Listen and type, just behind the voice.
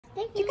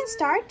Thank You can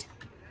start.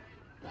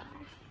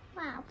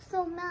 Wow, so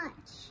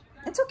much.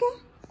 It's okay.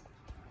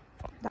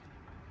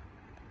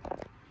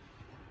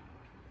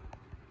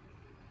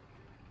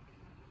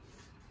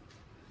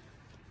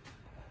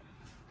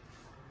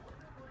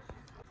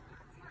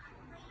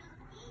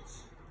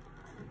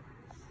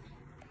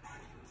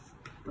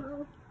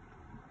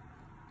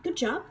 Good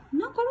job.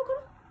 No, karo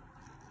karo.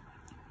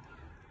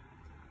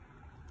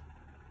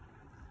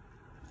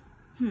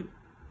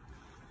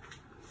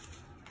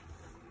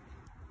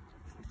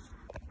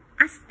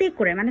 আস্তে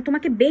করে, মানে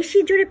তোমাকে বেশি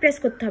জোরে প্রেস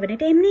করতে হবে না,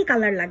 এটা এমনিই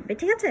কালার লাগবে,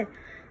 ঠিক আছে?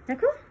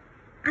 দেখো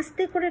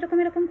আস্তে করে এরকম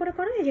এরকম করে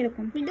করো, এই যে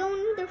এরকম।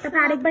 তারপর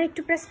আরেকবার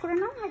একটু প্রেস করে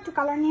নাও, একটু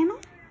কালার নিয়ে নাও।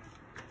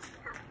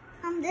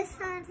 This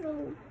side.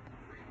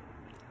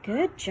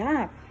 গুড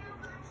জব,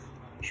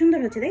 সুন্দর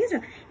হচ্ছে, দেখেছো?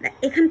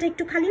 এখানটা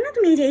একটু খালি না,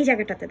 তুমি এই যে এই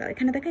জায়গাটাতে দাও,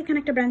 এখানে দেখো এখানে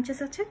একটা ব্রাঞ্চেস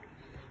আছে।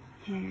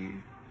 হ্যাঁ,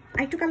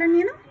 আর একটু কালার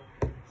নিয়ে নাও,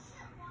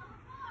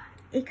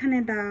 এখানে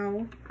দাও,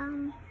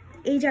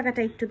 এই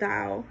জায়গাটা একটু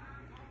দাও।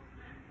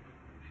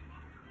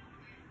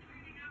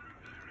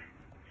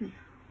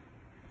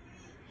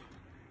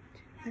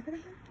 দেখো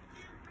দেখো,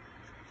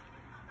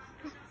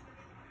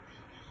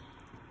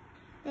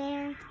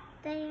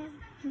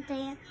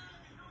 There.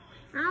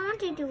 I want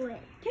to do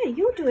it. হ্যাঁ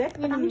ইউ ডু ইট,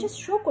 আমি জাস্ট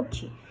শো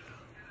করছি।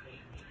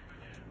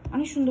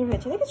 অনেক সুন্দর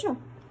হয়েছে, দেখেছো?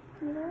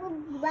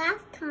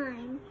 Last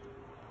time.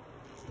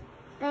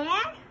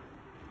 There.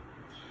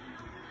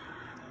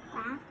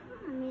 Last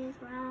time is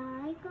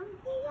right on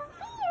here.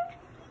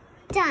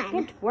 Done.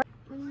 Good work.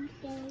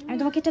 আমি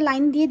তোমাকে একটা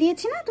লাইন দিয়ে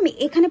দিয়েছি না, তুমি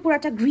এখানে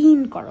পুরাটা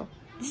গ্রিন করো।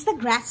 This is the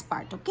grass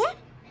part, okay?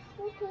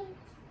 Okay.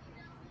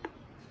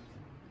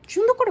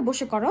 সুন্দর করে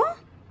বসে করো।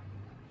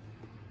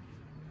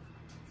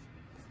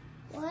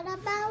 What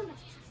about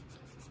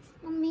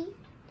Mommy?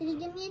 Can you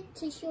give me a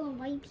tissue and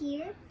wipe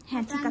here?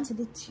 হ্যাঁ ঠিক আছে,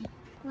 দিচ্ছি।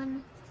 One.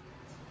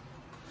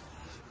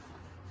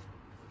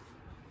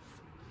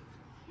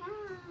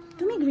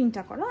 তুমি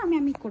গ্রিনটা করো,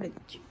 আমি করে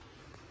দিচ্ছি।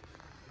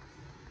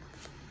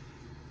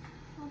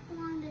 I'll put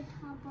on the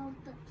top of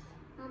the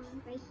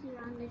right here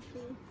on the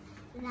tree.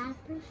 Is that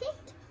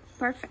perfect?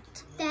 Perfect.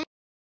 Then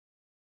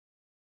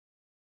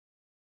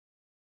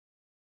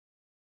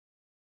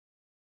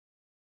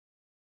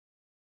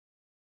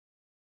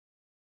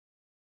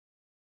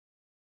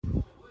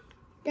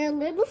they're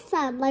little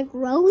sad like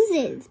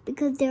roses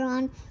because they're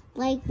on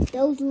like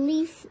those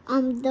leaf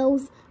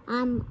those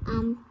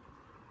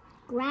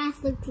grass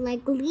looks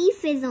like leaf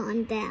is on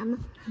them.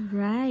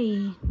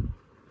 Right.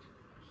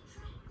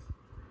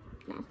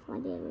 That's why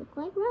they look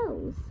like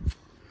rose.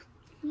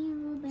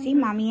 See,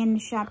 Mommy and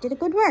Shop did a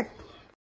good work.